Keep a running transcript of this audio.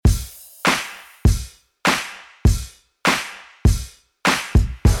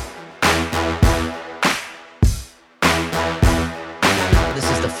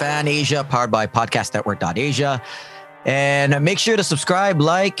Fan Asia, powered by podcastnetwork.asia. And make sure to subscribe,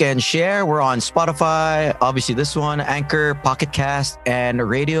 like, and share. We're on Spotify, obviously this one, Anchor, Pocket Cast, and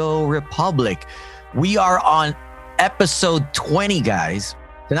Radio Republic. We are on episode 20, guys.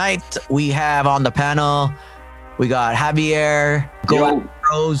 Tonight, we have on the panel, we got Javier, Go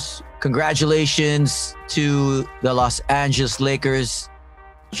Astros. Congratulations to the Los Angeles Lakers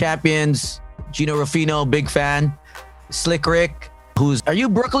champions. Gino Ruffino, big fan. Slick Rick, are you a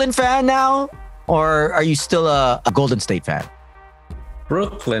Brooklyn fan now? Or are you still a Golden State fan?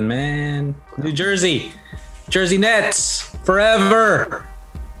 Brooklyn, man. New Jersey. Jersey Nets. Forever.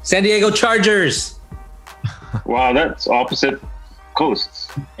 San Diego Chargers. Wow, that's opposite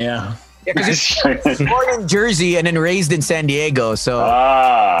coasts. Yeah. Because he's born in Jersey and then raised in San Diego. So.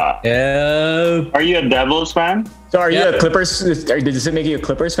 Yeah. Are you a Devils fan? So are you a Clippers? Does it make you a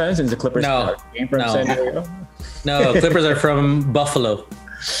Clippers fan since the Clippers came from San Diego? No, Clippers are from Buffalo.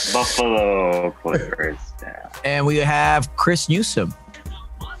 Buffalo Clippers. Yeah. And we have Chris Newsom.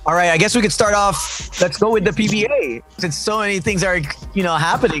 All right, I guess we could start off. Let's go with the PBA. Since so many things are,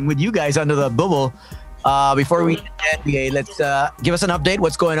 happening with you guys under the bubble. Before we get the NBA, let's give us an update.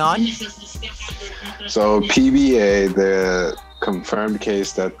 What's going on? So PBA, the confirmed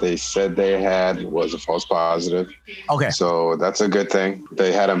case that they said they had was a false positive. Okay. So that's a good thing.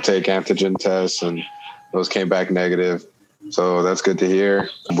 They had them take antigen tests and those came back negative. So that's good to hear.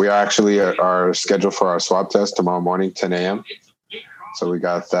 We actually are scheduled for our swab test tomorrow morning, 10 a.m. So we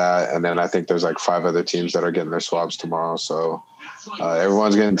got that. And then I think there's like 5 other teams that are getting their swabs tomorrow. So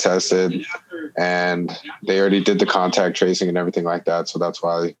everyone's getting tested and they already did the contact tracing and everything like that. So that's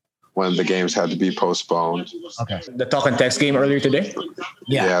why one of the games had to be postponed. Okay. The talk and text game earlier today?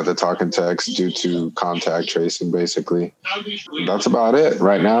 Yeah, the talk and text due to contact tracing, basically. That's about it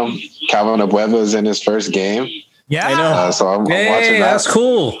right now. Calvin Abueva is in his first game. Yeah, I know. So I'm watching that. That's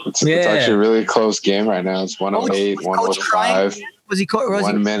cool. It's actually a really close game right now. It's 108, 105. Was he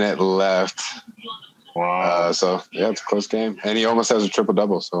 1 minute left. Wow. So yeah, it's a close game. And he almost has a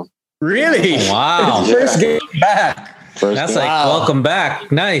triple-double. So really? Wow. First game back. That's like, welcome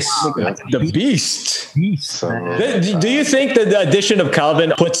back. Nice. Yeah. The beast. So, Do you think that the addition of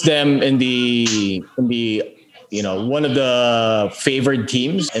Calvin puts them in the one of the favored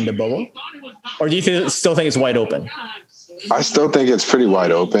teams in the bubble? Or do you still think it's wide open? I still think it's pretty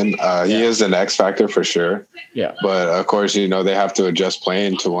wide open. He is an X factor for sure. Yeah. But of course, they have to adjust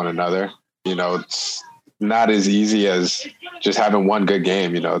playing to one another. It's not as easy as just having one good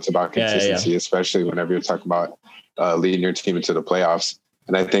game. It's about consistency, especially whenever you're talking about leading your team into the playoffs.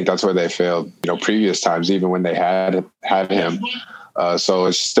 And I think that's where they failed, previous times, even when they had him. So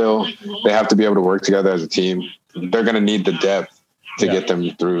it's still, they have to be able to work together as a team. They're going to need the depth to get them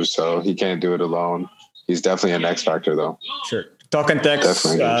through. So he can't do it alone. He's definitely an X factor though. Sure. Talk and text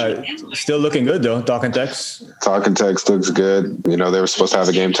still looking good though. Talk and text looks good. They were supposed to have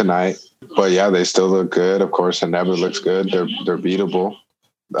a game tonight, but yeah, they still look good. Of course, and Never looks good. They're beatable.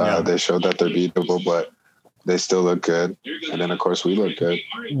 They showed that they're beatable, but they still look good. And then of course we look good.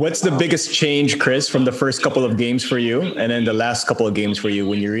 What's the biggest change, Chris, from the first couple of games for you and then the last couple of games for you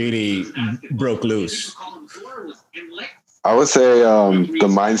when you really broke loose? I would say the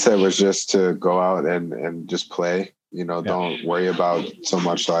mindset was just to go out and just play. Don't worry about so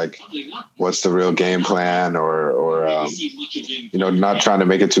much like what's the real game plan or not trying to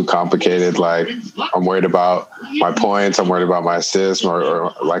make it too complicated. Like I'm worried about my points, I'm worried about my assists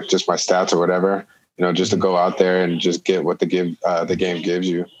or like just my stats or whatever. Just to go out there and just get what the game gives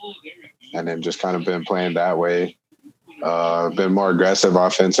you, and then just kind of been playing that way. Been more aggressive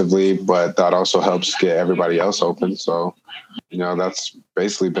offensively, but that also helps get everybody else open. So, that's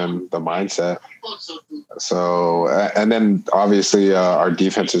basically been the mindset. So, and then obviously our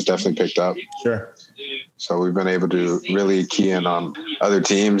defense has definitely picked up. Sure. So we've been able to really key in on other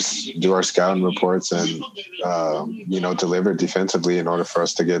teams, do our scouting reports and, deliver defensively in order for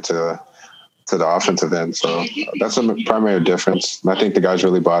us to get to the offensive end. So that's a primary difference. And I think the guys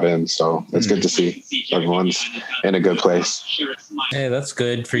really bought in. So it's good to see everyone's in a good place. Hey, that's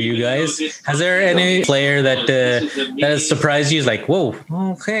good for you guys. Has there any player that has surprised you? Like, whoa,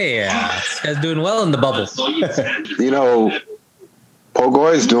 okay, this guy's doing well in the bubble.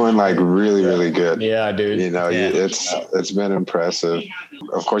 Pogoy is doing like really, really good. Yeah, dude. It's been impressive.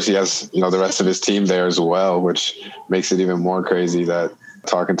 Of course, he has, the rest of his team there as well, which makes it even more crazy that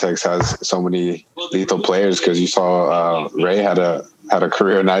Talking Text has so many lethal players, because you saw Ray had a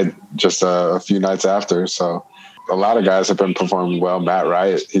career night just a few nights after. So a lot of guys have been performing well. Matt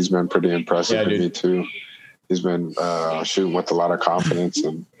Wright, he's been pretty impressive to me too. He's been shooting with a lot of confidence,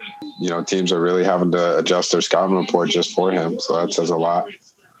 and teams are really having to adjust their scouting report just for him. So that says a lot.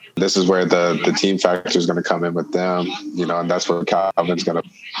 This is where the team factor is going to come in with them, and that's where Calvin's going to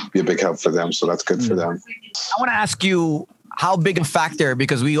be a big help for them. So that's good for them. I want to ask you how big a factor,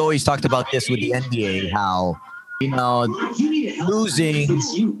 because we always talked about this with the NBA, how, losing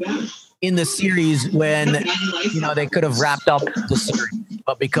in the series when, they could have wrapped up the series.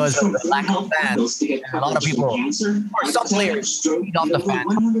 But because of the lack of fans, a lot of people, or some players, feed off the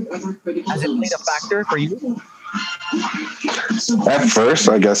fans. Has it played a factor for you? At first,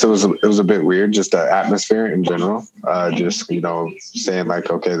 I guess it was a bit weird, just the atmosphere in general. Just saying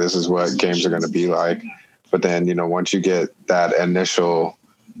like, okay, this is what games are going to be like. But then once you get that initial,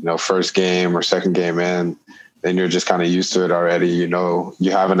 first game or second game in, then you're just kind of used to it already.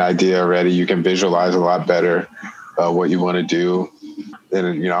 You have an idea already. You can visualize a lot better what you want to do.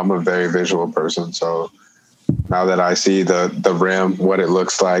 And I'm a very visual person, so now that I see the rim, what it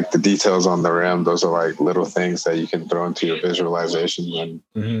looks like, the details on the rim, those are like little things that you can throw into your visualization, and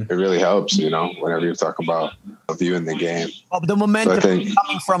it really helps, whenever you talk about viewing the game. The momentum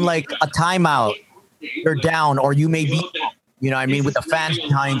coming from like a timeout, you're down, or you may be, with the fans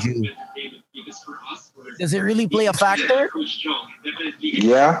behind you. Does it really play a factor?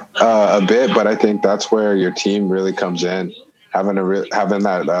 Yeah, a bit, but I think that's where your team really comes in. Having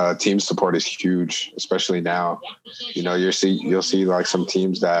that team support is huge, especially now. You'll see like some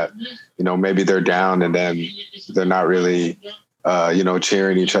teams that, maybe they're down and then they're not really,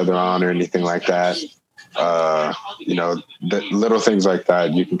 cheering each other on or anything like that. The little things like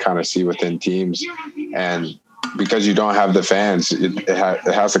that you can kind of see within teams, and because you don't have the fans, it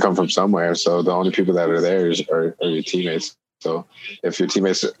has to come from somewhere. So the only people that are there are your teammates. So if your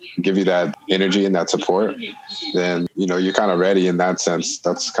teammates give you that energy and that support, then, you're kind of ready in that sense.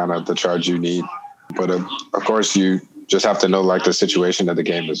 That's kind of the charge you need. But of course, you just have to know like the situation of the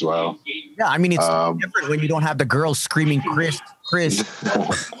game as well. Yeah, I mean, it's different when you don't have the girls screaming, Chris,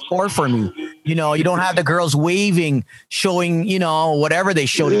 score for me. You don't have the girls waving, showing, whatever they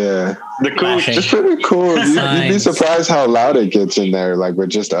showed. Yeah, the cool, it's pretty cool. You'd be surprised how loud it gets in there, like with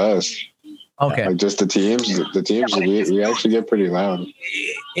just us. Okay. Like just the teams, we actually get pretty loud.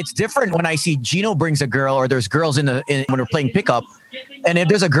 It's different when I see Gino brings a girl, or there's girls in when we're playing pickup. And if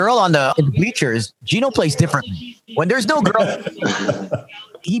there's a girl in the bleachers, Gino plays differently. When there's no girl,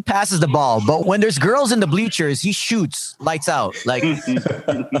 he passes the ball. But when there's girls in the bleachers, he shoots lights out. Like, he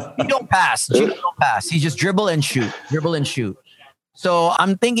don't pass. Gino don't pass. He just dribble and shoot. So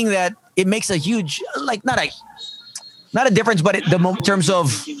I'm thinking that it makes a huge, like, not a difference, but in terms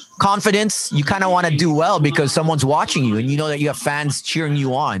of confidence, you kind of want to do well because someone's watching you and you know that you have fans cheering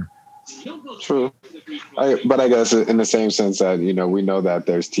you on. True. But I guess in the same sense that, we know that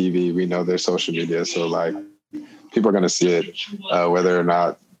there's TV, we know there's social media. So like people are going to see it, whether or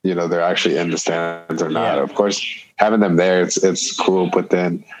not, they're actually in the stands or not. Yeah. Of course, having them there, it's cool. But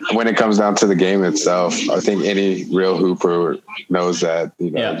then when it comes down to the game itself, I think any real hooper knows that,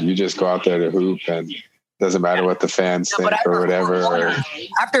 you just go out there to hoop, and doesn't matter what the fans think or whatever.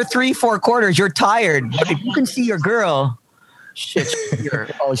 After 3-4 quarters, you're tired. But if you can see your girl, shit.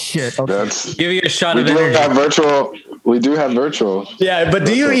 Oh shit. Okay. Give you a shot of energy. We do have virtual. Yeah, but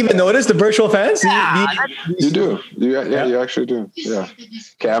do you even notice the virtual fans? You do. You actually do. Yeah.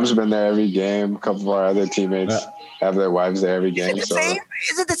 Cam's been there every game. A couple of our other teammates have their wives there every game. Is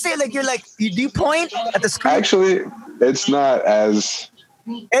it the same? Like do you point at the screen? Actually, it's not as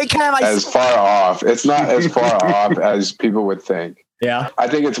Cam, as far off. It's not as far off as people would think. Yeah. I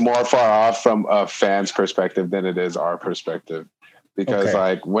think it's more far off from a fan's perspective than it is our perspective. Because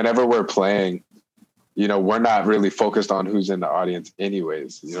like whenever we're playing, we're not really focused on who's in the audience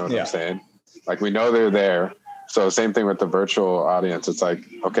anyways. You know what I'm saying? Like we know they're there. So same thing with the virtual audience. It's like,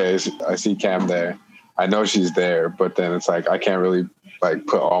 okay, I see Cam there. I know she's there, but then it's like I can't really like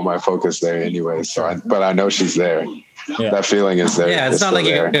put all my focus there anyway. But I know she's there. Yeah. That feeling is there. Yeah, it's not like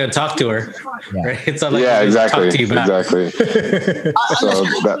you're going to talk to her. Yeah. Right? It's not like exactly. Talk to you back. Exactly.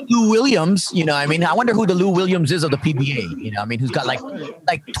 Lou Williams, I wonder who the Lou Williams is of the PBA. Who's got like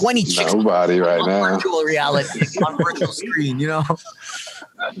 20 chicks. Nobody right now. Virtual reality on virtual screen.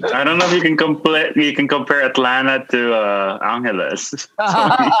 I don't know if you can compare Atlanta to Angeles.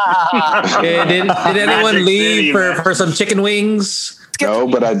 Did anyone leave for some chicken wings? No,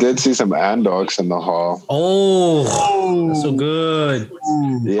 but I did see some Andoks in the hall. Oh, that's so good.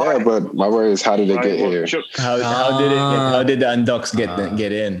 Yeah, but my worry is how did it get here? How did the Andoks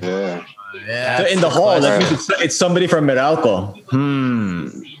get in? Yeah. So in the hall, it's somebody from Meralco.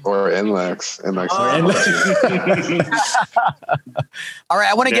 Or NLEX. All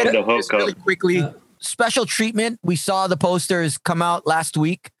right, I want to get into this really quickly. Special treatment. We saw the posters come out last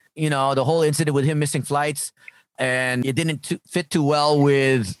week. The whole incident with him missing flights. And it didn't fit too well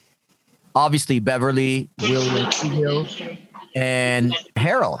with obviously Beverly, Will, and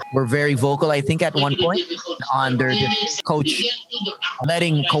Harold were very vocal, I think, at one point under the coach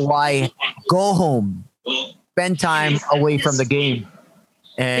letting Kawhi go home, spend time away from the game.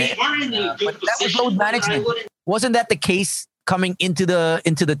 And but that was load management. Wasn't that the case coming into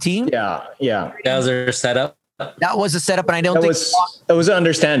the team? Yeah. That was their setup. That was a setup, and I don't It think was an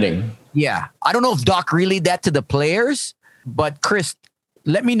understanding. Yeah. I don't know if Doc relayed that to the players, but Chris,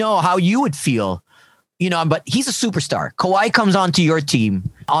 let me know how you would feel. But he's a superstar. Kawhi comes onto your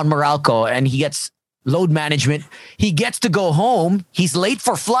team on Meralco and he gets load management. He gets to go home. He's late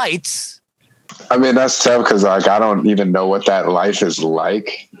for flights. I mean, that's tough because I don't even know what that life is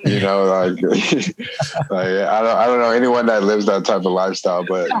like. Like I don't know anyone that lives that type of lifestyle,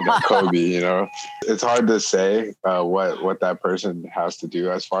 but Kobe. It's hard to say what that person has to do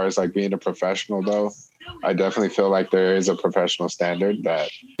as far as like being a professional, though. I definitely feel like there is a professional standard that,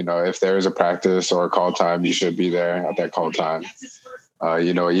 if there is a practice or a call time, you should be there at that call time.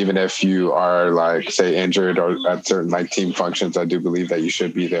 Even if you are like, say, injured or at certain like team functions, I do believe that you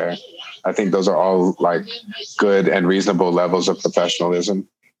should be there. I think those are all like good and reasonable levels of professionalism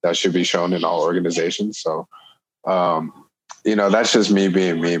that should be shown in all organizations. So, that's just me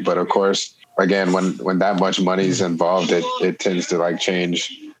being me. But of course, again, when that much money is involved, it tends to like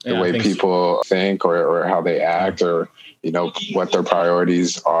change the way people think or how they act or, what their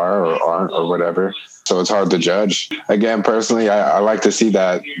priorities are or aren't or whatever. So it's hard to judge. Again, personally, I like to see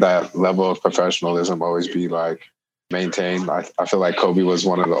that level of professionalism always be like maintained. I feel like Kobe was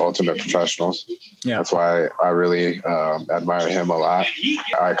one of the ultimate professionals. Yeah. That's why I really admire him a lot.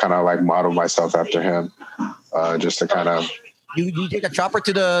 I kind of like model myself after him just to kind of. You take a chopper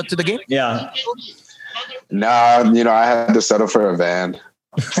to the game? Yeah. No, I had to settle for a van.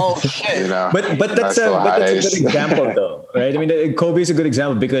 Oh shit! But that's a good example, though, right? I mean, Kobe is a good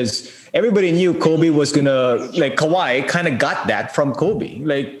example because everybody knew Kobe was gonna like Kawhi kind of got that from Kobe.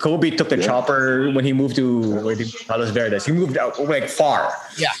 Like Kobe took the chopper when he moved to Palos Verdes. He moved out like far,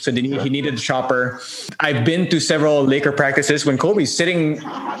 So then he needed the chopper. I've been to several Laker practices when Kobe's sitting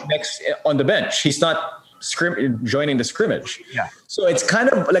next on the bench. He's not joining the scrimmage. Yeah. So it's kind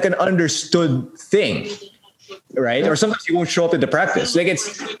of like an understood thing. Right. Or sometimes you won't show up at the practice. Like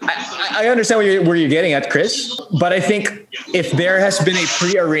I understand where you're getting at, Chris, but I think if there has been a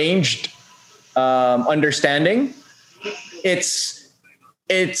prearranged understanding, it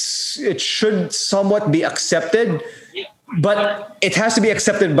should somewhat be accepted, but it has to be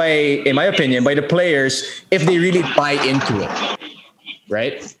accepted in my opinion, by the players if they really buy into it.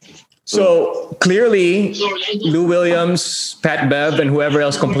 Right. So clearly, Lou Williams, Pat Bev, and whoever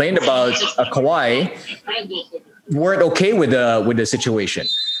else complained about Kawhi weren't okay with the situation.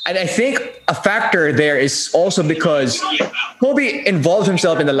 And I think a factor there is also because Kobe involved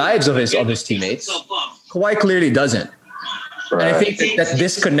himself in the lives of his teammates. Kawhi clearly doesn't. Right. And I think that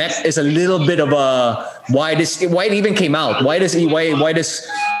disconnect is a little bit of a why it even came out. Why does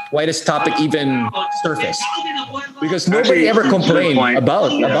this topic even surface? Because nobody ever complained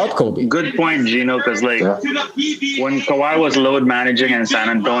about Kobe. Good point, Gino, because when Kawhi was load managing in San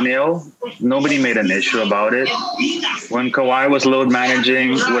Antonio, nobody made an issue about it. When Kawhi was load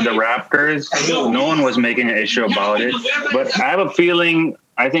managing with the Raptors, no one was making an issue about it. But I have a feeling,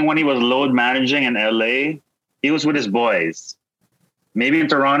 I think when he was load managing in LA, he was with his boys. Maybe in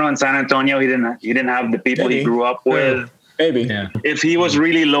Toronto and San Antonio, he didn't have the people he grew up with. Maybe. Yeah. If he was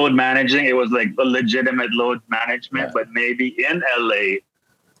really load managing, it was like a legitimate load management. Yeah. But maybe in LA,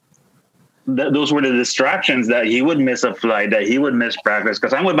 those were the distractions that he would miss a flight, that he would miss practice.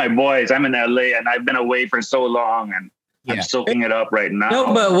 Because I'm with my boys. I'm in LA and I've been away for so long and I'm soaking it up right now.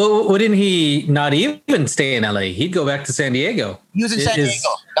 No, but wouldn't he not even stay in LA? He'd go back to San Diego. He was in San Diego.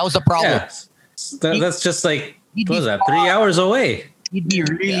 That was the problem. Yeah. That's just like, what was that, 3 hours away? He'd be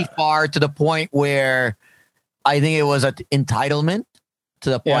really far to the point where I think it was an entitlement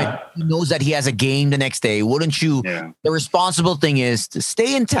to the point he knows that he has a game the next day. Wouldn't you? Yeah. The responsible thing is to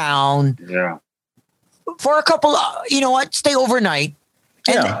stay in town for a couple, stay overnight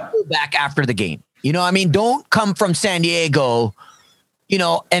and then go back after the game. Don't come from San Diego,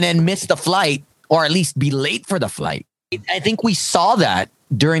 and then miss the flight or at least be late for the flight. I think we saw that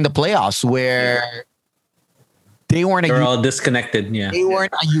during the playoffs where they weren't all disconnected. Yeah, they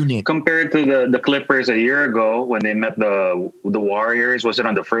weren't a unit compared to the Clippers a year ago when they met the Warriors. Was it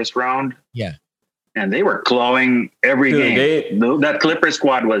on the first round? Yeah, and they were clawing every game. That Clipper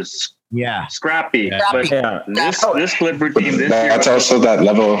squad was scrappy. Yeah. But this Clipper team, that's also that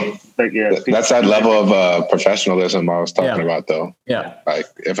level. That's that level of professionalism I was talking about, though. Yeah, like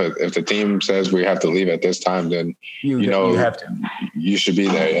if the team says we have to leave at this time, then you have to. You should be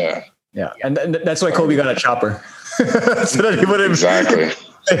there. Yeah. Yeah, and that's why Kobe got a chopper. So that he wouldn't Exactly.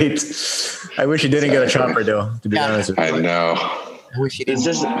 I wish he didn't get a chopper though. To be honest with you. I know. I wish he It's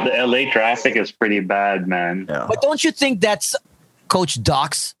didn't. just the LA traffic is pretty bad, man. Yeah. But don't you think that's Coach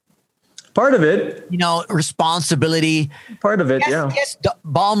Doc's, Part of it. responsibility? Part of it. Yes, Yeah. yes,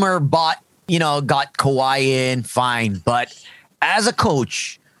 Ballmer got Kawhi in, fine. But as a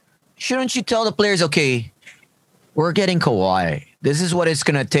coach, shouldn't you tell the players, okay, we're getting Kawhi. This is what it's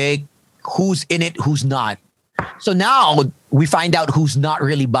going to take. Who's in it, who's not. So now we find out who's not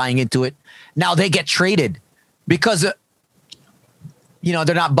really buying into it. Now they get traded because,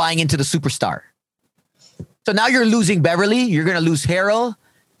 they're not buying into the superstar. So now you're losing Beverly. You're going to lose Harrell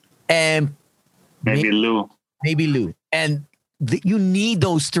and Maybe Lou. Lou. And you need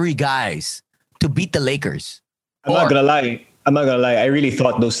those three guys to beat the Lakers. I'm not gonna lie. I really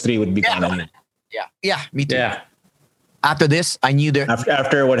thought those three would be gone. Yeah, me too. Yeah. After this, I knew that.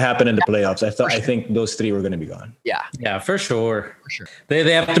 After what happened in the playoffs, I think those three were gonna be gone. Yeah, Yeah, for sure.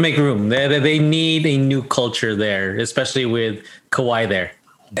 They have to make room. They need a new culture there, especially with Kawhi there.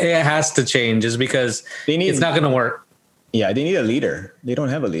 It has to change just because it's not going to work. Yeah, they need a leader. They don't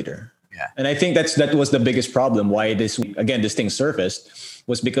have a leader. Yeah. And I think that was the biggest problem why this thing surfaced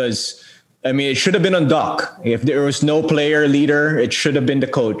was because, it should have been on Doc. If there was no player leader, it should have been the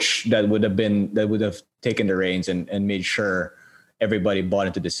coach that would have taken the reins and made sure everybody bought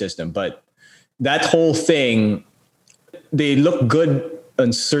into the system. But that whole thing, they look good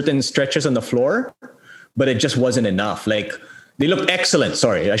on certain stretches on the floor, but it just wasn't enough. Like they looked excellent.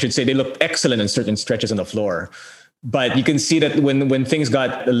 Sorry, I should say they looked excellent in certain stretches on the floor. But you can see that when things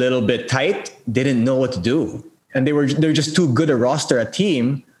got a little bit tight, they didn't know what to do. And they're just too good a roster, a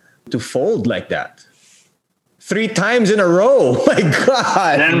team to fold like that. 3 times in a row. My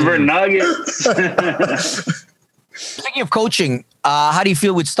God. Denver Nuggets. Speaking of coaching, how do you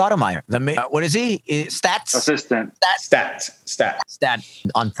feel with Stoudemire? What is he? Stats? Assistant. Stat.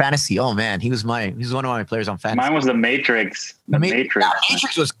 On fantasy. Oh man, he was one of my players on fantasy. Mine was the Matrix. The Matrix.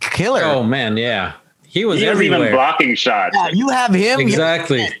 Matrix was killer. Oh man, yeah. He was even everywhere. blocking shots. Yeah, you have him.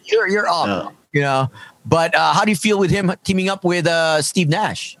 Exactly. You're up. But how do you feel with him teaming up with Steve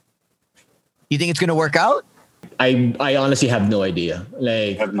Nash? You think it's going to work out? I honestly have no idea.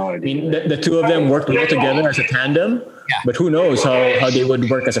 I have no idea. The two of them worked well together as a tandem, but who knows how they would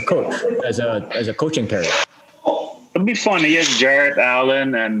work as a coach, as a coaching pair. It'd be fun. He has Jarrett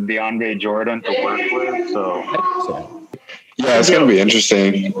Allen and DeAndre Jordan to work with. So Yeah, it's going to be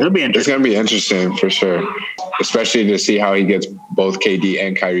interesting. it'll be It's interesting. going to be interesting for sure, especially to see how he gets both KD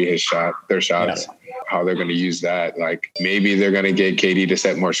and Kyrie their shots, how they're going to use that. Like maybe they're going to get KD to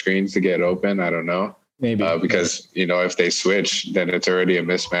set more screens to get open. I don't know. Maybe Because, if they switch, then it's already a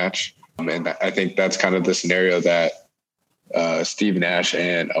mismatch. And I think that's kind of the scenario that Steve Nash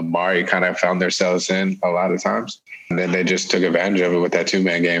and Amari kind of found themselves in a lot of times. And then they just took advantage of it with that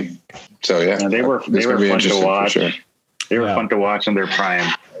 2-man game. So, yeah, They were it's gonna fun be to interesting for watch. sure. They were fun to watch in their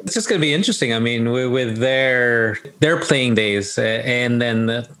prime. It's just going to be interesting. I mean, with their playing days and then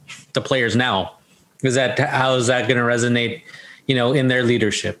the players now, how is that going to resonate? In their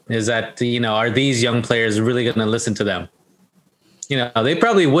leadership? Is that, are these young players really going to listen to them? They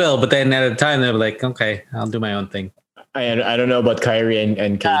probably will, but then at a time they're like, okay, I'll do my own thing. I don't know about Kyrie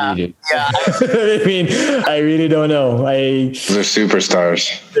and KD. Dude. Yeah. I really don't know. They're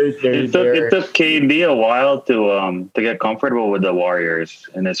superstars. It took KD a while to get comfortable with the Warriors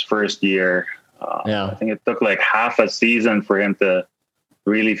in his first year. I think it took like half a season for him to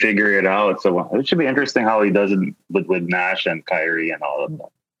really figure it out. So it should be interesting how he does it with Nash and Kyrie and all of them.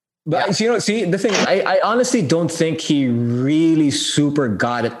 But see the thing, I honestly don't think he really super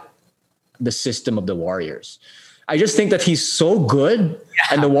got it, the system of the Warriors. I just think that he's so good,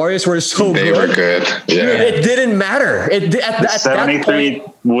 and the Warriors were so They good. were good. Yeah. It didn't matter. At that 73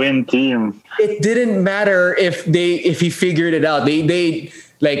 point, win team. it didn't matter if he figured it out. They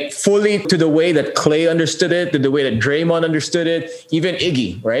like fully to the way that Clay understood it, to the way that Draymond understood it, even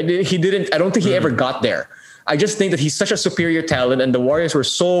Iggy, right? He didn't. I don't think he ever got there. I just think that he's such a superior talent, and the Warriors were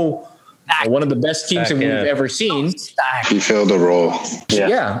so one of the best teams that we've ever seen. He filled a role.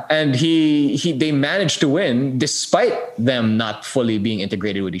 Yeah. And they managed to win despite them not fully being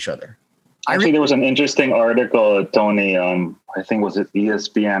integrated with each other. Actually, there was an interesting article, Tony, I think was it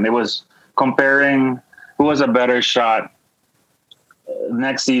ESPN. It was comparing who was a better shot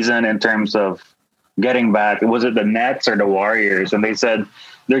next season in terms of getting back. Was it the Nets or the Warriors? And they said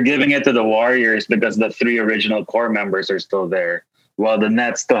they're giving it to the Warriors because the 3 original core members are still there, while the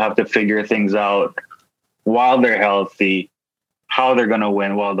Nets still have to figure things out while they're healthy, how they're gonna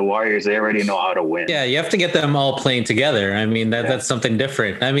win. While the Warriors, they already know how to win. Yeah, you have to get them all playing together. I mean, that's something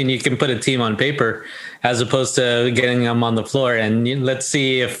different. I mean, you can put a team on paper as opposed to getting them on the floor. And let's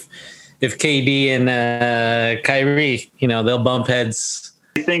see if KD and Kyrie, they'll bump heads.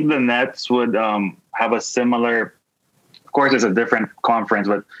 I think the Nets would have a similar. Of course, it's a different conference,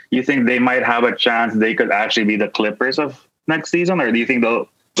 but you think they might have a chance they could actually be the Clippers of next season, or do you think they'll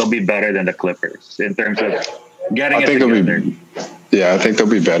be better than the Clippers in terms of getting it together? I think they'll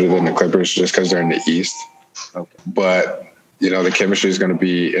be better than the Clippers just because they're in the East. Okay. But the chemistry is going to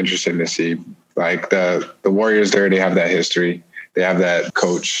be interesting to see. Like the Warriors, they already have that history. They have that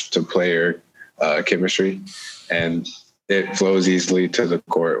coach to player chemistry, and it flows easily to the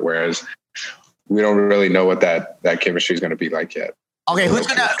court. Whereas we don't really know what that chemistry is going to be like yet. Okay, who's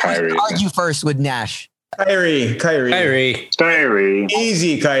gonna argue first with Nash? Kyrie.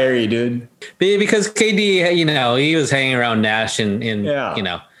 Easy Kyrie, dude. Because KD, he was hanging around Nash in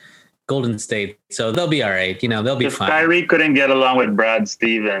Golden State, so they'll be all right. They'll be fine. Kyrie couldn't get along with Brad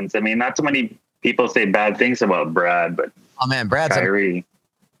Stevens. I mean, not too many people say bad things about Brad, but Brad's Kyrie.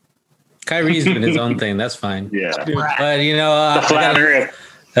 Kyrie's been his own thing. That's fine. Yeah, but the flat earth.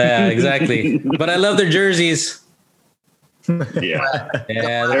 Yeah, exactly. But I love their jerseys. Yeah.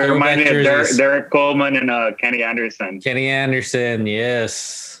 They remind me of Derek Coleman and Kenny Anderson. Kenny Anderson,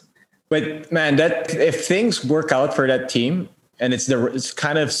 yes. But man, that if things work out for that team, and it's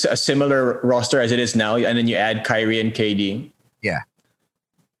kind of a similar roster as it is now, and then you add Kyrie and KD. Yeah.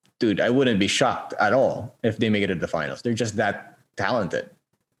 Dude, I wouldn't be shocked at all if they make it to the finals. They're just that talented.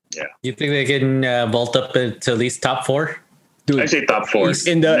 Yeah. You think they can vault up to at least top 4? Dude, I say top 4.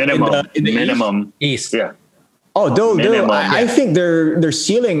 In the minimum. East. Yeah. Oh, I think their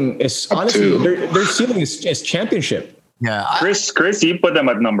ceiling is honestly their ceiling is championship. Yeah. Chris, you put them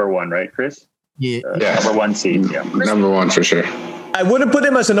at number 1, right, Chris? Yeah. Number 1 seed. Yeah. Number 1 for sure. I wouldn't put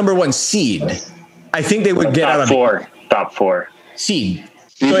them as a number 1 seed. I think they would get out of top 4 seed.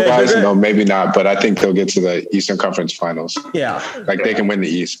 No, maybe not, but I think they'll get to the Eastern Conference Finals. Yeah. They can win the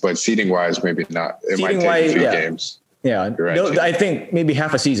East, but seeding wise, maybe not. It might take a few games. Yeah. Right. I think maybe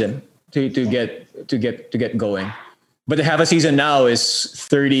half a season to get going. But the half a season now is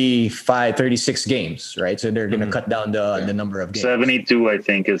 35, 36 games, right? So they're going to cut down the number of games. 72, I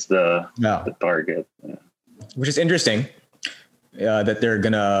think, is the target. Yeah. Which is interesting that they're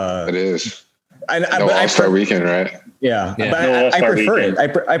going to... It is. All-Star weekend, right? Yeah. But I prefer it.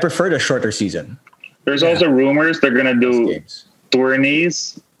 I prefer the shorter season. There's also rumors they're going to do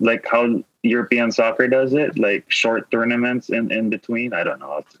tourneys, like how European soccer does it, like short tournaments in between. I don't know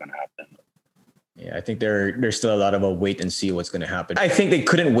what's going to happen. Yeah, I think there's still a lot of a wait and see what's going to happen. I think they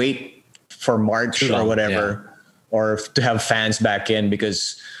couldn't wait for March or whatever, or to have fans back in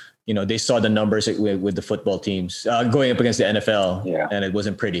because, they saw the numbers with the football teams going up against the NFL, and it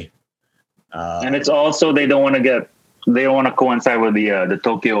wasn't pretty. And it's also they don't want to coincide with the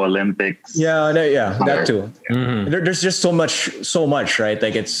Tokyo Olympics. Yeah, that too. Mm-hmm. There's just so much, right?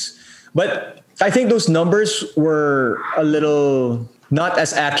 But I think those numbers were a little not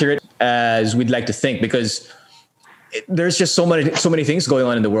as accurate as we'd like to think because there's just so many things going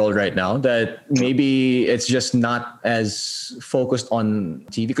on in the world right now that maybe it's just not as focused on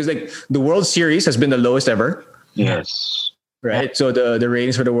TV because the World Series has been the lowest ever. Yes. Right. So the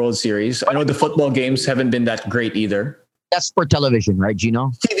ratings for the World Series. I know the football games haven't been that great either. That's for television, right,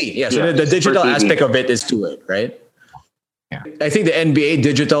 Gino? TV. Yeah. So the digital aspect of it is to it, right? Yeah. I think the NBA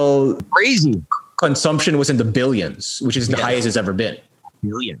digital crazy consumption was in the billions, which is the highest it's ever been.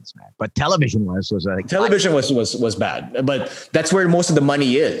 Billions, man. But television was like television was bad. But that's where most of the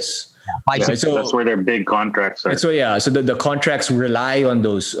money is. So that's where their big contracts are. So the contracts rely on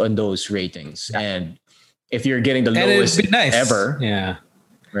those ratings. And if you're getting the lowest ever. Yeah.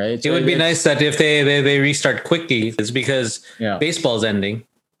 Right. It would be nice that if they restart quickly, it's because baseball's ending.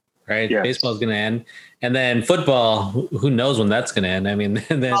 Right. Yeah. Baseball's gonna end. And then football, who knows when that's going to end? I mean,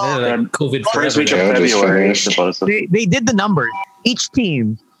 COVID first week of February. They did the numbers. Each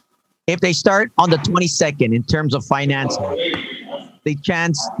team, if they start on the 22nd in terms of financing, they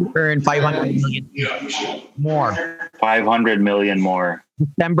chance to earn 500 million more. 500 million more.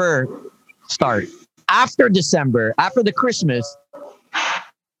 December start. After December, after the Christmas,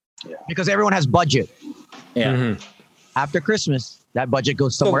 because everyone has budget. Yeah. Mm-hmm. After Christmas, that budget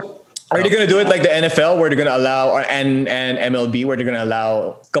goes somewhere. Are they going to do it like the NFL where they're going to allow, and MLB where they're going to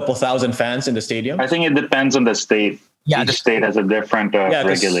allow a couple thousand fans in the stadium? I think it depends on the state. Yeah, each state has a different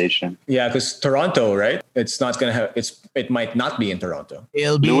regulation. Yeah, because Toronto, right? It's not going to have. It might not be in Toronto.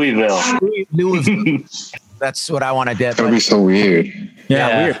 It'll be Louisville. That's what I want to get. That'll be so weird.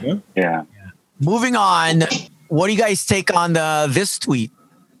 Yeah, weird. Huh? Yeah. Moving on, what do you guys take on this tweet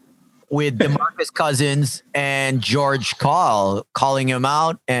with DeMarcus Cousins and George Karl calling him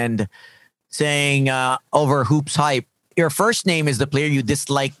out and saying over Hoops Hype, your first name is the player you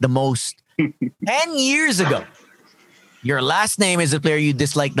dislike the most 10 years ago. Your last name is the player you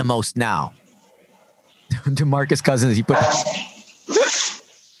dislike the most now. DeMarcus Cousins, he put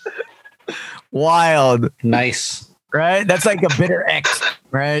wild. Nice. Right? That's like a bitter ex,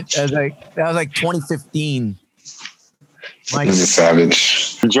 right? That was like 2015. Like, He's a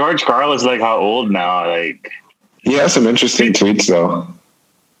savage. George Karl is like how old now? Like He has some interesting tweets though.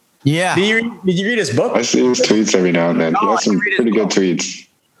 yeah. Did you read his book? I see his tweets every now and then. He No, has some I read his pretty good book. tweets.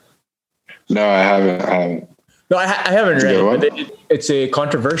 No, I haven't. No, I haven't It's a read good it. one. But it's a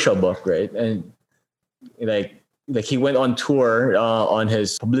controversial book, right? And like he went on tour on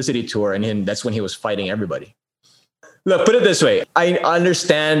his publicity tour, and that's when he was fighting everybody. Look, put it this way: I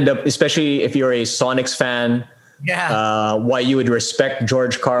understand, especially if you're a Sonics fan, Yeah. why you would respect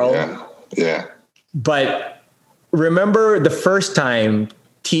George Karl. Yeah. But remember the first time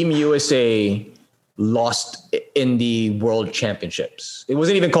Team USA lost in the World Championships. It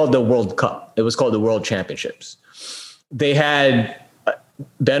wasn't even called the World Cup. It was called the World Championships. They had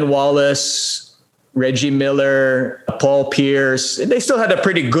Ben Wallace, Reggie Miller, Paul Pierce. And they still had a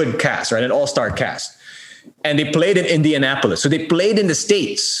pretty good cast, right? An all-star cast. And they played in Indianapolis. So they played in the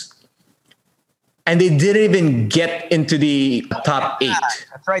States. And they didn't even get into the top 8.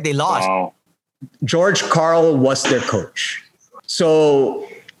 That's right. They lost. wow. George Karl was their coach. So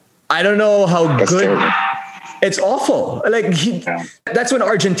I don't know how That's good. terrible. It's awful. Like Yeah. that's when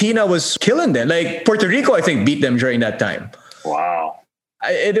Argentina was killing them. Like Puerto Rico, I think, beat them during that time. Wow.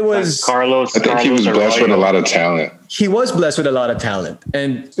 It was Carlos. I think he was Carlos blessed with a Arroyo. lot of talent. he was blessed with a lot of talent,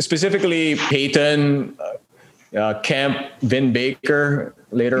 and specifically Peyton, Kemp, Vin Baker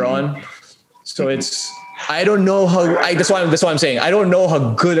later on. So I don't know how. That's why I'm saying I don't know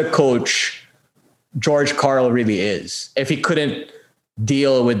how good a coach George Karl really is if he couldn't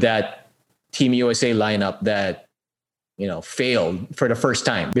deal with that Team USA lineup that failed for the first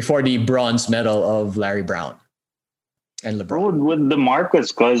time before the bronze medal of Larry Brown and LeBron. Bro, with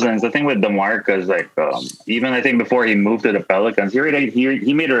DeMarcus Cousins, the thing with DeMarcus, like even I think before he moved to the Pelicans,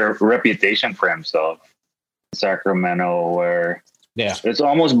 he made a reputation for himself in Sacramento, where it's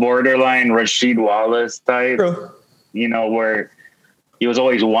almost borderline Rasheed Wallace type. True. Where he was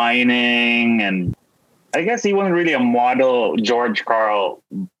always whining, and I guess he wasn't really a model George Karl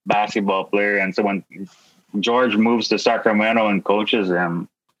basketball player. And so when George moves to Sacramento and coaches him,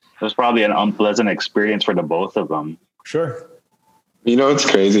 it was probably an unpleasant experience for the both of them. Sure. You know what's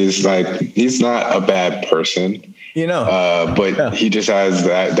crazy? It's like he's not a bad person, but he just has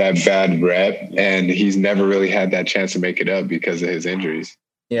that bad rep, and he's never really had that chance to make it up because of his injuries.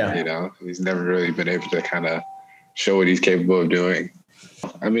 Yeah. He's never really been able to kind of show what he's capable of doing.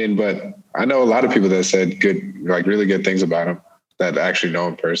 I mean, but I know a lot of people that said really good things about him that actually know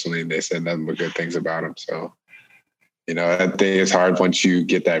him personally, and they said nothing but good things about him. So, I think it's hard once you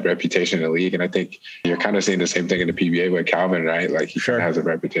get that reputation in the league. And I think you're kind of seeing the same thing in the PBA with Calvin, right? Like he kind of has a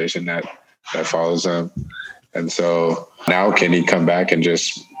reputation that follows him. And so now can he come back and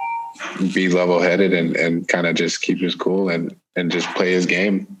just be level-headed and kind of just keep his cool and just play his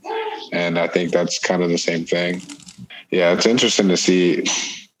game? And I think that's kind of the same thing. Yeah, it's interesting to see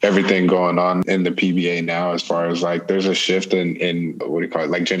everything going on in the PBA now, as far as like there's a shift in what do you call it,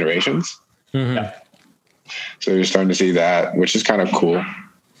 like generations. Mm-hmm. Yeah. So you're starting to see that, which is kind of cool.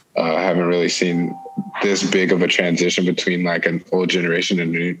 I haven't really seen this big of a transition between like an old generation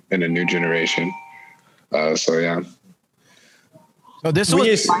and a new generation. So yeah. So this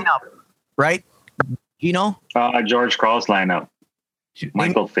was the lineup, right? George Karl's lineup.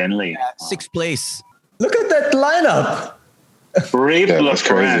 Michael Finley. 6th place. Look at that lineup. Rafe that's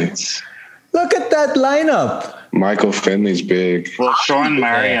crazy. LaFrance. Look at that lineup. Michael Finley's big. Well, Sean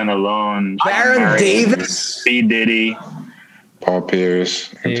Marion alone. Baron Davis. P. Diddy. Paul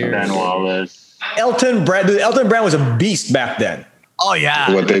Pierce. Ben Wallace. Elton Brand. Dude, Elton Brand was a beast back then. Oh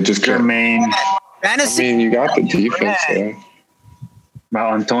yeah. What they just Jermaine. Fantasy. I mean, you got the defense there.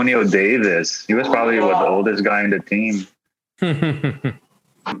 Wow, Antonio Davis. He was probably the oldest guy in the team.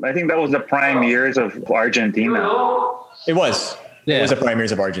 I think that was the prime years of Argentina. It was. Yeah. It was the prime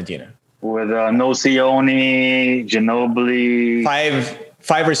years of Argentina. With Nocioni, Ginobili.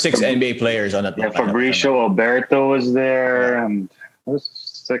 Five or six NBA players on that. Yeah, Fabricio Alberto was there. And it was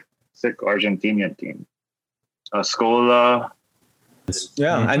sick Argentinian team. Scola.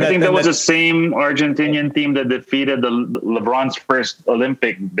 Yeah, I think that was the same Argentinian team that defeated the LeBron's first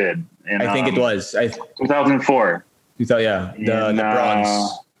Olympic bid. I think it was. 2004. The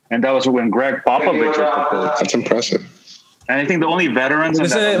bronze. And that was when Greg Popovich was the coach. That's impressive. And I think the only veterans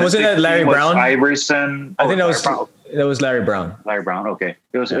Wasn't that Larry Brown? Iverson. I think that was Larry Brown. Larry Brown. Okay,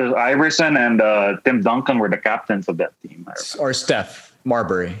 it was Iverson and Tim Duncan were the captains of that team. Or Steph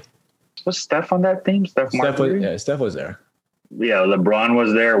Marbury. Was Steph on that team? Steph Marbury? Steph was there. Yeah, LeBron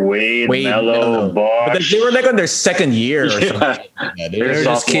was there. Wade Melo, Bosh. But they were like on their second year or something. Yeah, they were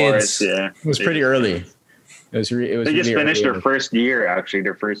just kids. Yeah, it was pretty early. It was they really just finished early. their first year. Actually,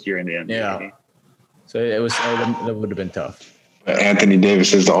 their first year in the NBA. Yeah. So that would have been tough. Anthony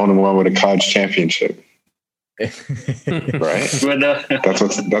Davis is the only one with a college championship, right?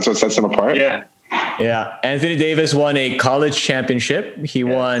 That's what sets him apart. Yeah. Yeah. Anthony Davis won a college championship. He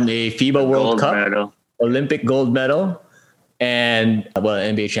won a FIBA World Cup, medal. Olympic gold medal, and an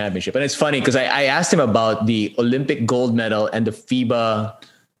NBA championship. And it's funny because I asked him about the Olympic gold medal and the FIBA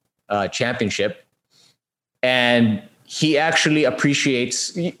championship, and he actually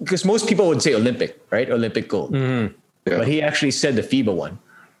appreciates, because most people would say Olympic, right? Olympic gold. Mm-hmm. Yeah. But he actually said the FIBA one.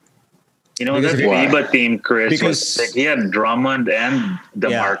 You know, the FIBA team, Chris, he had Drummond and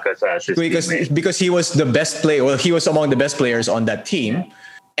DeMarcus as his teammates. Because he was the best player. Well, he was among the best players on that team,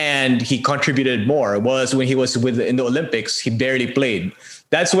 and he contributed more. Was when he was in the Olympics, he barely played.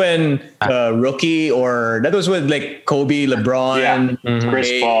 That's when rookie, or that was with like Kobe, LeBron, Chris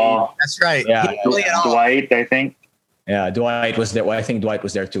Paul. That's right. Yeah. Dwight, I think. Yeah, Dwight was there. Well, I think Dwight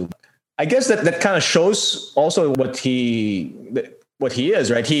was there too. I guess that kind of shows also what he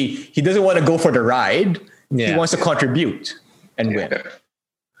is, right? He doesn't want to go for the ride. Yeah. He wants to contribute and win.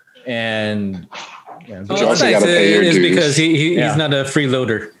 And nice is because he's not a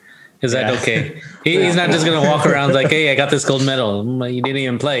freeloader. Is that okay? He's not just gonna walk around like, hey, I got this gold medal. You didn't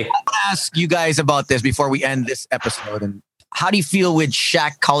even play. I'll ask you guys about this before we end this episode. And how do you feel with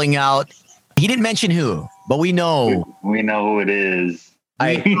Shaq calling out? He didn't mention who, but we know. We know who it is.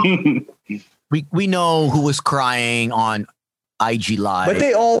 We know who was crying on IG Live. But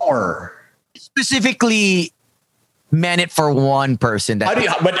they all were. Specifically meant it for one person.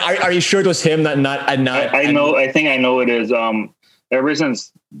 But are you sure it was him? I know. I think I know it is. Ever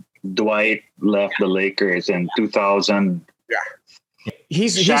since Dwight left the Lakers in 2000,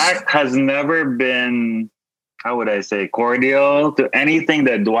 Shaq has never been, how would I say, cordial to anything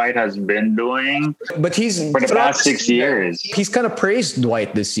that Dwight has been doing. But for the past 6 years. He's kind of praised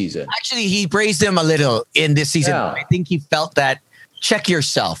Dwight this season. Actually, he praised him a little in this season. Yeah. I think he felt that. Check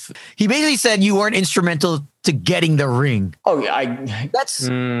yourself. He basically said you weren't instrumental to getting the ring. Oh, yeah. That's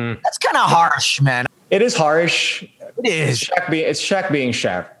kind of harsh, man. It is harsh. It is. It's Shaq being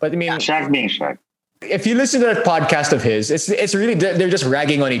Shaq. But I mean, Shaq being Shaq. If you listen to that podcast of his, it's really, they're just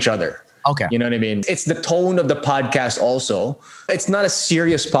ragging on each other. Okay. You know what I mean? It's the tone of the podcast also. It's not a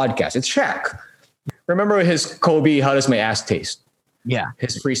serious podcast. It's Shaq. Remember his Kobe, How Does My Ass Taste? Yeah.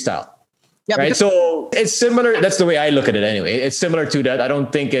 His freestyle. Yeah. Right. So it's similar. That's the way I look at it anyway. It's similar to that. I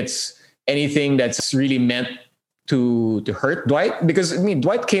don't think it's anything that's really meant to hurt Dwight, because I mean,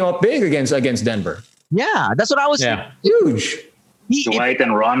 Dwight came up big against Denver. Yeah. That's what I was saying. Huge. Dwight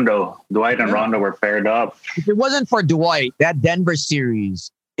and Rondo were paired up. If it wasn't for Dwight, that Denver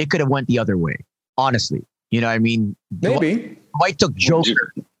series, it could have went the other way. Honestly, you know what I mean? Maybe Dwight took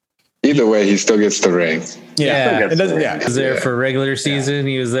Joker. Either way, he still gets the ring. Yeah. He was there for regular season.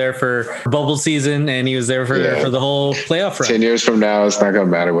 He was there for bubble season, and he was there for the whole playoff run. 10 years from now, it's not gonna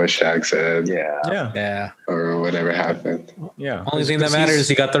matter what Shaq said. Yeah. Or whatever happened. Yeah. Only thing that matters is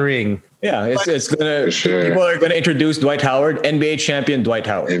he got the ring. Yeah, it's gonna. People are gonna introduce Dwight Howard, NBA champion Dwight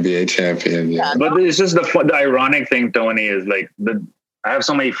Howard. NBA champion. Yeah. But it's just the ironic thing, Tony, is like I have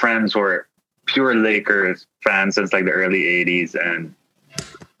so many friends who are pure Lakers fans since like the early 80s, and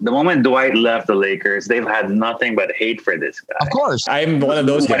the moment Dwight left the Lakers, they've had nothing but hate for this guy. Of course. I'm one of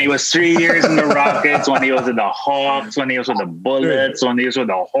those guys. When he was 3 years in the Rockets, when he was in the Hawks, when he was with the Bullets, when he was with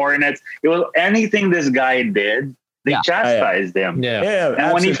the Hornets, it was anything this guy did, they chastised him. Yeah.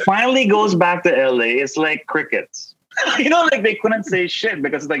 And when he finally goes back to LA, it's like crickets. You know, like they couldn't say shit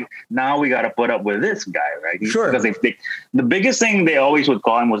because it's like, now we got to put up with this guy, right? Because the biggest thing they always would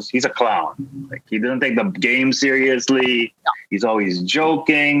call him was he's a clown. Like he doesn't take the game seriously. He's always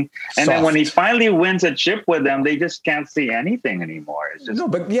joking. And then when he finally wins a chip with them, they just can't see anything anymore. It's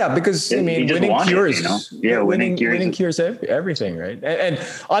just because I mean, winning cures. Winning cures everything, right? And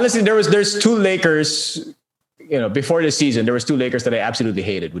honestly, there's two Lakers. You know, before the season, there was two Lakers that I absolutely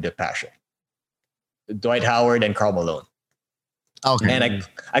hated with a passion. Dwight Howard and Karl Malone. Okay. And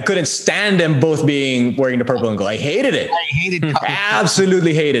I couldn't stand them both wearing the purple and gold. I hated it. I hated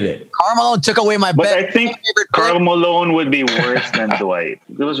Absolutely hated it. Karl Malone took away my But bet. I think Karl Malone would be worse than Dwight.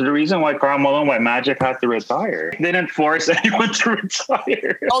 It was the reason why why Magic had to retire. They didn't force anyone to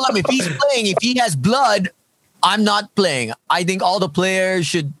retire. Hold on, if he's playing, if he has blood, I'm not playing. I think all the players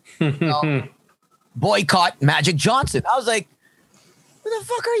should boycott Magic Johnson. I was like, who the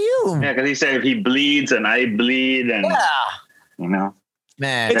fuck are you? Yeah, because he said if he bleeds and I bleed, and you know,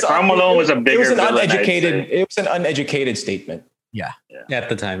 man, Karl Malone was a bigger. It was an villain, uneducated. It was an uneducated statement. Yeah. At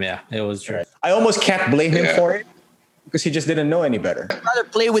the time, yeah, it was true. I almost can't blame him for it because he just didn't know any better. I'd rather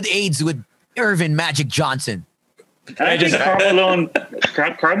play with AIDS with Irvin Magic Johnson. And I think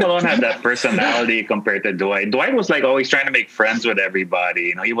Karl Malone had that personality compared to Dwight. Dwight was like always trying to make friends with everybody.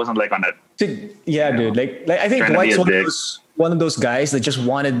 You know, he wasn't like on that. Yeah, dude. Like I think Dwight's one of those guys that just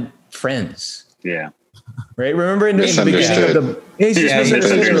wanted friends. Yeah. Right. Remember in the beginning of the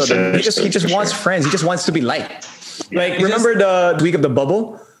he just wants friends. He just wants to be liked. Like remember the week of the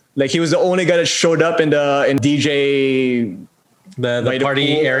bubble? Like he was the only guy that showed up in DJ the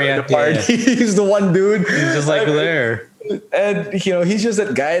party area. The party. Yeah. He's the one dude. He's just like there. And he's just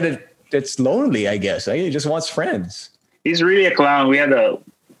that guy that's lonely, I guess. He just wants friends. He's really a clown. We had the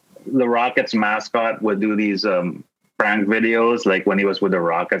Rockets mascot would do these prank videos, like when he was with the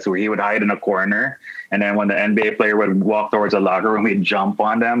Rockets, where he would hide in a corner, and then when the NBA player would walk towards the locker room, he'd jump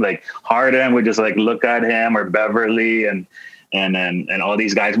on them. Like Harden would just like look at him, or Beverly, and all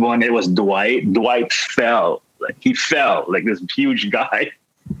these guys. But when it was Dwight, Dwight fell. Like he fell, like this huge guy.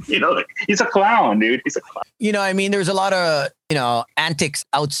 Like, he's a clown, dude. He's a clown. I mean, there's a lot of antics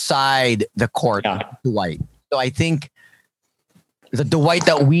outside the court. Yeah. Dwight. So I think the Dwight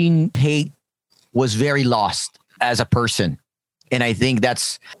that we hate was very lost as a person. And I think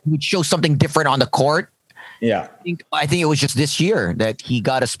he would show something different on the court. Yeah. I think it was just this year that he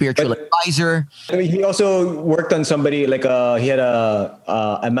got a spiritual advisor. I mean, he also worked on somebody like he had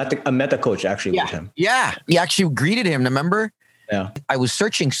a meta coach actually with him. Yeah. He actually greeted him, remember? Yeah. I was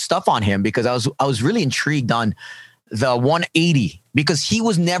searching stuff on him because I was really intrigued on the 180 because he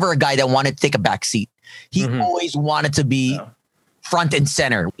was never a guy that wanted to take a back seat. He always wanted to be front and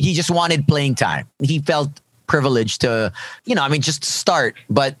center. He just wanted playing time. He felt privileged to, just start,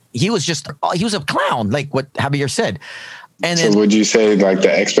 but he was a clown, like what Javier said. And so would you say like the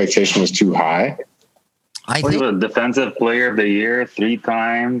expectation was too high? He was a defensive player of the year 3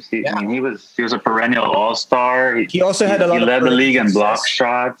 times. He was a perennial all-star. He also had he led the league in block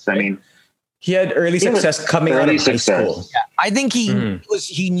shots. I mean, he had early success coming out of high school. Yeah, I think he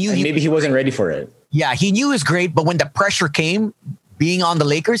knew maybe he wasn't ready for it. Yeah, he knew it was great, but when the pressure came, being on the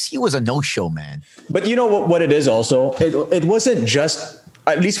Lakers, he was a no-show, man. But you know what it is also? It wasn't just,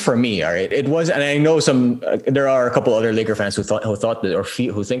 at least for me, all right? It was, and I know there are a couple other Laker fans who thought that, or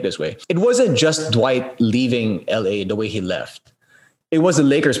who think this way. It wasn't just Dwight leaving LA the way he left. It was the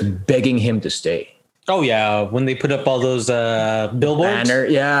Lakers begging him to stay. Oh yeah, when they put up all those billboards.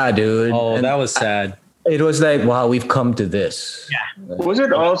 Yeah, dude. Oh, that was sad. It was like, wow, we've come to this. Yeah. Was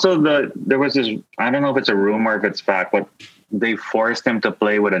it also there was this, I don't know if it's a rumor, if it's fact, but they forced him to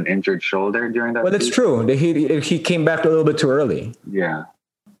play with an injured shoulder during that. Well, that's true. He came back a little bit too early. Yeah.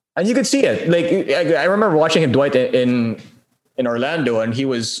 And you could see it. Like I remember watching him, Dwight, in Orlando, and he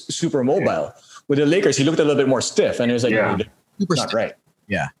was super mobile. Yeah. With the Lakers, he looked a little bit more stiff, and it was like, super not stiff. Right.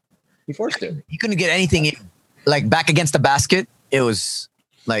 Yeah. He forced it. He couldn't get anything in. Like back against the basket. It was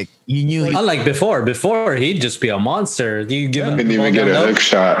like you knew. Unlike before. Before he'd just be a monster. You give him. Couldn't even get a hook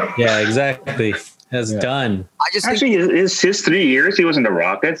shot. Yeah, exactly. That's done. His 3 years he was in the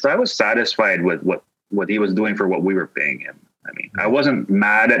Rockets, I was satisfied with what he was doing for what we were paying him. I mean, I wasn't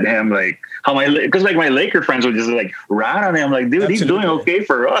mad at him like how because like my Laker friends would just like rat on him like, dude, Absolutely. He's doing okay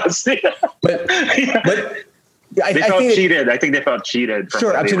for us. but they felt cheated. I think they felt cheated.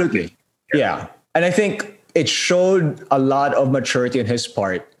 Sure, absolutely. Yeah. And I think it showed a lot of maturity on his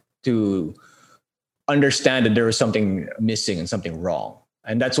part to understand that there was something missing and something wrong.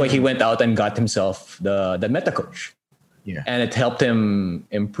 And that's why he went out and got himself the meta coach. Yeah. And it helped him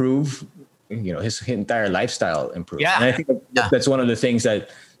improve, his entire lifestyle improved. Yeah. And I think that's one of the things that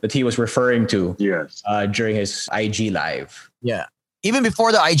he was referring to during his IG live. Yeah. Even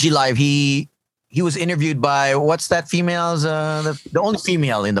before the IG live, he was interviewed by, what's that female's, the only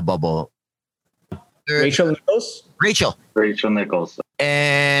female in the bubble? Rachel Nichols? Rachel Nichols.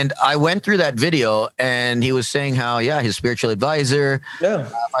 And I went through that video and he was saying how, his spiritual advisor,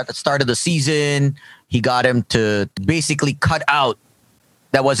 at the start of the season, he got him to basically cut out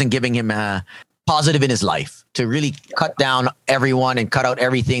that wasn't giving him positive in his life, to really cut down everyone and cut out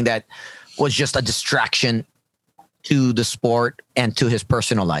everything that was just a distraction. to the sport and to his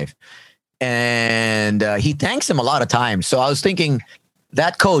personal life. And he thanks him a lot of times. So I was thinking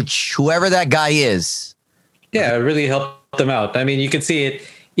that coach, whoever that guy is. Yeah, it really helped him out. I mean, you can see it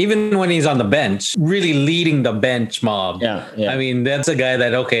even when he's on the bench, really leading the bench mob. Yeah. I mean, that's a guy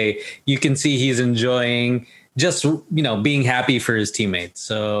that, okay, you can see he's enjoying just, being happy for his teammates.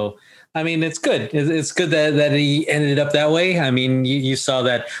 So, I mean, it's good. It's good that he ended up that way. I mean, you saw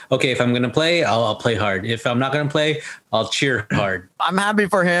that, okay, if I'm going to play, I'll play hard. If I'm not going to play, I'll cheer hard. I'm happy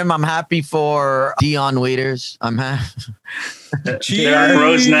for him. I'm happy for Dion Waiters. I'm happy. Derrick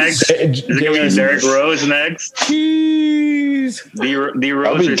Rose next. Is it going to be Derrick Rose next? Jeez. D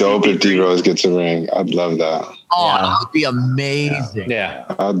Rose. That'd be dope if D Rose gets a ring. I'd love that. Oh, that would be amazing. Yeah.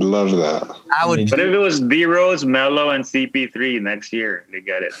 I'd love that. I would. But if it was D Rose, Melo, and CP3 next year, they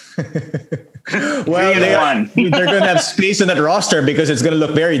get it. Well, Three and they're going to have space in that roster because it's going to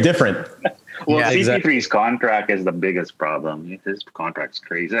look very different. Well, Yeah, CP3's contract is the biggest problem. His contract's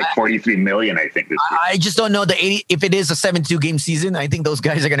crazy. Like 43 million, I think. This year. I just don't know if it is a 72 game season. I think those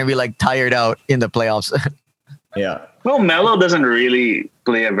guys are going to be like tired out in the playoffs. Yeah. Well, Melo doesn't really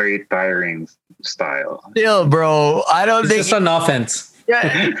play a very tiring style. Still, bro, I don't It's think. just on offense.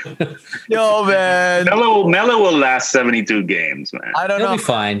 Yeah. No, man. Melo will last 72 games, man. I don't He'll know. be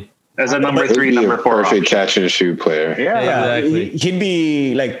fine. As a number He'd 3, be number a 4. perfect catch and shoot player. Yeah. Exactly. He'd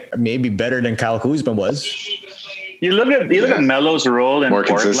be like maybe better than Kyle Kuzma was. You look at Melo's role in More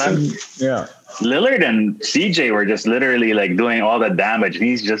Portland. consistent. Yeah. Lillard and CJ were just literally like doing all the damage. And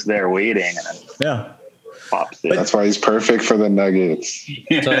he's just there waiting and then Yeah. pops it. That's why he's perfect for the Nuggets. So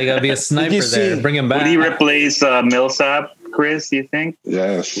you got to be a sniper you there. see- Bring him back. Would he replace Millsap, Chris, you think?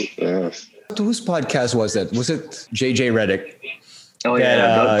 Yes. Whose podcast was that? Was it JJ Redick? Oh, Yeah,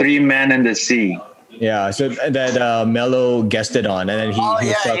 yeah. The 3 Men in the Sea. Yeah. So that Melo guested on, and then he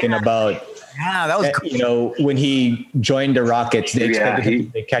was talking about, Yeah, that was cool. when he joined the Rockets, they expected him he- to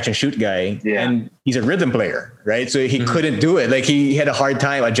be a catch and shoot guy, Yeah. and he's a rhythm player, right? So he couldn't do it. Like he had a hard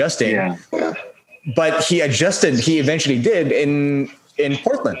time adjusting. Yeah. But he adjusted. He eventually did in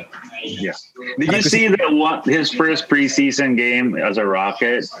Portland. Yeah. Did you see his first preseason game as a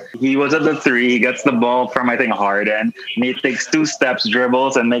Rocket? He was at the 3. He gets the ball from, I think, Harden. And he takes 2 steps,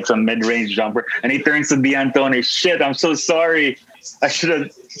 dribbles, and makes a mid-range jumper. And he turns to D'Antoni. Shit, I'm so sorry. I should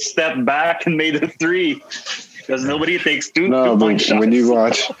have stepped back and made a 3. Because nobody takes 2 No, two-point but shots.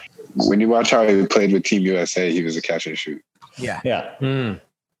 when you watch how he played with Team USA, he was a catch and shoot. Yeah. Yeah.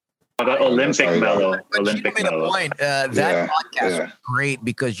 The Olympic Sorry, Melo. But you Olympic made a Melo. point. That Yeah, podcast yeah. was great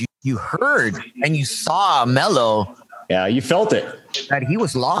because you heard and you saw Melo Yeah. You felt it. that he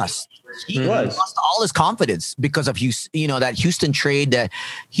was lost. He was. lost all his confidence because of that Houston trade that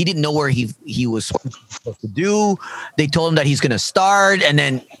he didn't know where he was supposed to do. They told him that he's going to start, and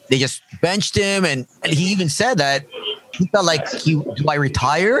then they just benched him. And he even said that he felt like, do I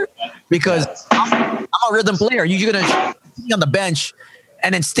retire? Because I'm a rhythm player. You're going to put me on the bench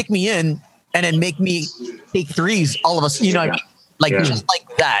and then stick me in and then make me take threes. All of us, what I mean? Like just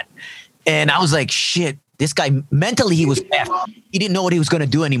like that. And I was like, shit. This guy, mentally, he was F. He didn't know what he was going to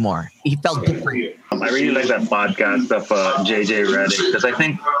do anymore. He felt different. I really like that podcast of JJ Redick because I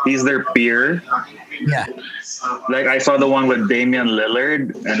think he's their peer. Yeah. Like I saw the one with Damian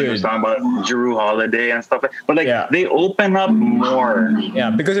Lillard and he was talking about Drew Holiday and stuff. But they open up more. Yeah.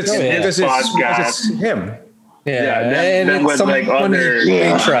 Because it's him. Yeah, then and with it's someone like other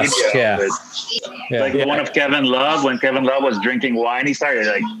they trust. Yeah. Like the one of Kevin Love, when Kevin Love was drinking wine, he started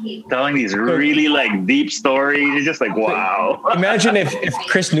like telling these really like deep stories. It's just like, wow. Imagine if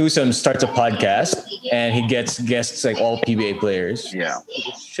Chris Newsom starts a podcast and he gets guests like all PBA players. Yeah.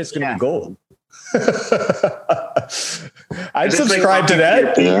 It's just gonna be gold. I'd It's subscribe like to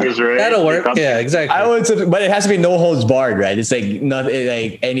that. peers, right? That'll work. Yeah, exactly. I would, but it has to be no holds barred, right? It's like nothing,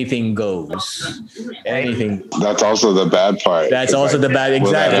 like anything goes. Anything. That's also the bad part. That's also the bad.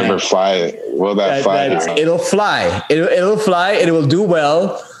 Will that Exactly. ever fly? Will that fly? It'll fly. It'll fly. And it will do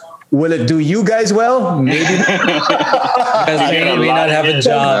well. Will it do you guys well? Maybe. Because they may not have a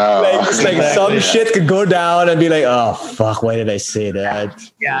job. No. like some shit could go down and be like, oh fuck, why did I say that?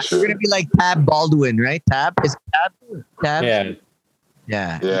 Yeah. You're going to be like Tab Baldwin, right? Tab? Is it Tab? Yeah.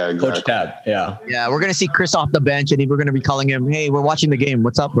 Yeah. Yeah, Coach exactly. Tab. Yeah. Yeah. We're going to see Chris off the bench and we're going to be calling him, hey, we're watching the game.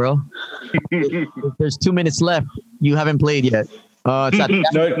 What's up, bro? There's 2 minutes left. You haven't played yet. It's not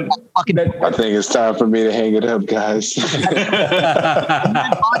No, fucking I think it's time for me to hang it up, guys.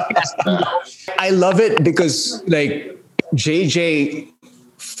 I love it because like JJ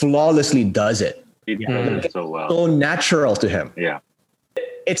flawlessly does it. He does it so well. So natural to him. Yeah.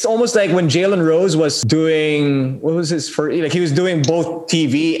 It's almost like when Jalen Rose was doing, what was his first, like he was doing both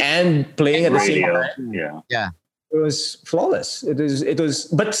TV and playing at the same Radio. time. Yeah. Yeah. It was flawless. It was,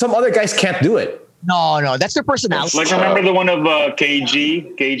 but some other guys can't do it. No, that's their personality. Like, remember the one of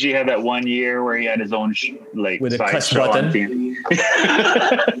KG? KG had that 1 year where he had his own with a side cuss show button. on TV.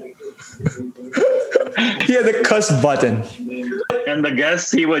 He had the cuss button. And the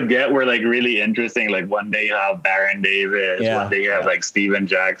guests he would get were like really interesting. Like one day you have Baron Davis, one day you have like Steven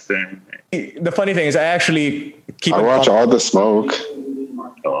Jackson. The funny thing is, I actually keep. I watch All the Smoke.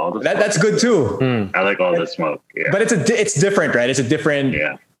 That's good too. I like All the Smoke. Yeah. But it's different, right? It's a different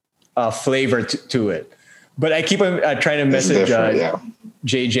flavor to it. But I keep trying to message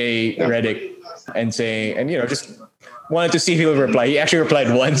JJ Redick and say, and just wanted to see if he'll reply. He actually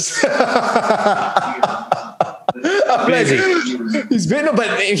replied once. He's been,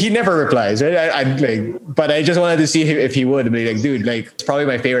 but he never replies, right? But I just wanted to see if he would be like, dude, like, it's probably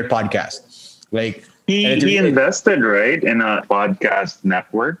my favorite podcast. Like, he invested, right, in a podcast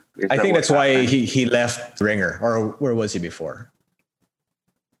network. I think that's why he left Ringer, or where was he before?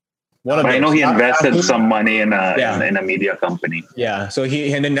 I know he invested some money in a media company. Yeah, so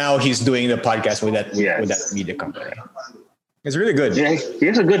and then now he's doing the podcast with that media company. It's really good. Yeah, he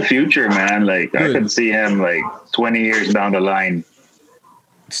has a good future, man. Like, I could see him like 20 years down the line,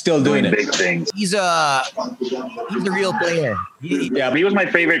 still doing big things. He's a real player. He was my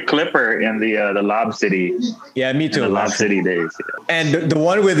favorite Clipper in the Lob City. Yeah, me too. The Lob City days. And the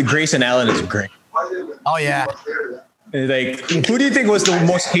one with Grayson Allen is great. Oh yeah. Like, who do you think was the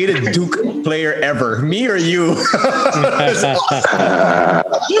most hated Duke player ever? Me or you?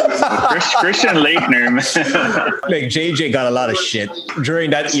 Christian Laettner, man. Like, JJ got a lot of shit during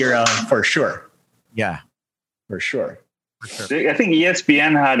that era, for sure. Yeah, for sure. I think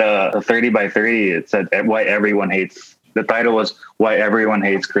ESPN had a 30 by 30. It said why everyone hates. The title was why everyone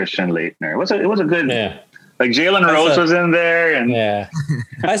hates Christian Laettner. It was a good. Yeah. Like Jalen Rose was in there, and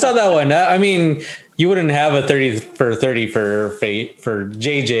I saw that one. I mean, you wouldn't have a 30 for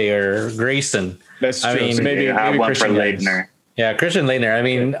JJ or Grayson. That's true. I mean, so maybe have one Christian for Laettner. Yeah, Christian Laettner. I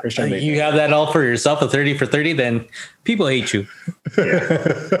mean, you have that all for yourself, a 30 for 30, then people hate you.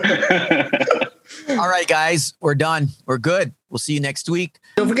 All right, guys, we're done. We're good. We'll see you next week.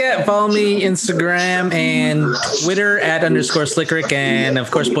 Don't forget, follow me Instagram and Twitter @_Slickrick, and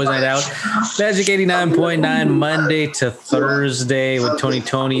of course, Boys Night Out, Magic 89.9 Monday to Thursday with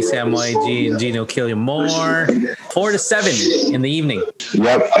Tony, Sam YG, and Gino Killiamore, 4 to 7 in the evening.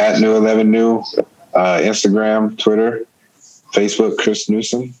 Yep, @New11New, Instagram, Twitter, Facebook, Chris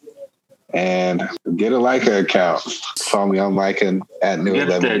Newsom. And get a Leica account. Follow me on Leica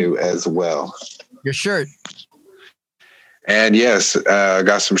 @New11New as well. Your shirt. And yes, I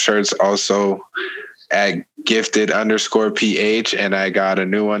got some shirts also at gifted_PH. And I got a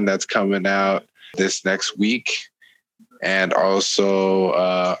new one that's coming out this next week. And also,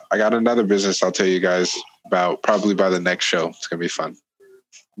 I got another business I'll tell you guys about probably by the next show. It's going to be fun.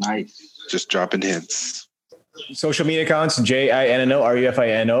 Nice. Just dropping hints. Social media accounts, JINNO,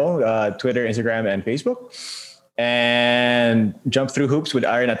 Twitter, Instagram, and Facebook. And Jump Through Hoops with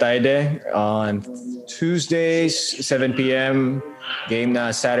Aaron Ataide on Tuesdays, 7 p.m. Game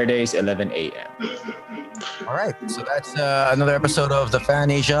na Saturdays, 11 a.m. All right. So that's another episode of The Fan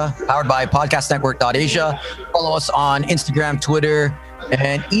Asia, powered by podcastnetwork.asia. Follow us on Instagram, Twitter,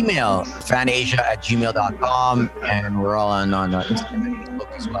 and email fanasia@gmail.com. And we're all on Instagram and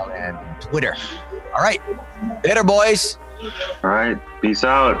Facebook as well, and Twitter. All right. Later, boys. All right. Peace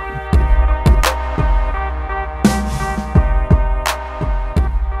out.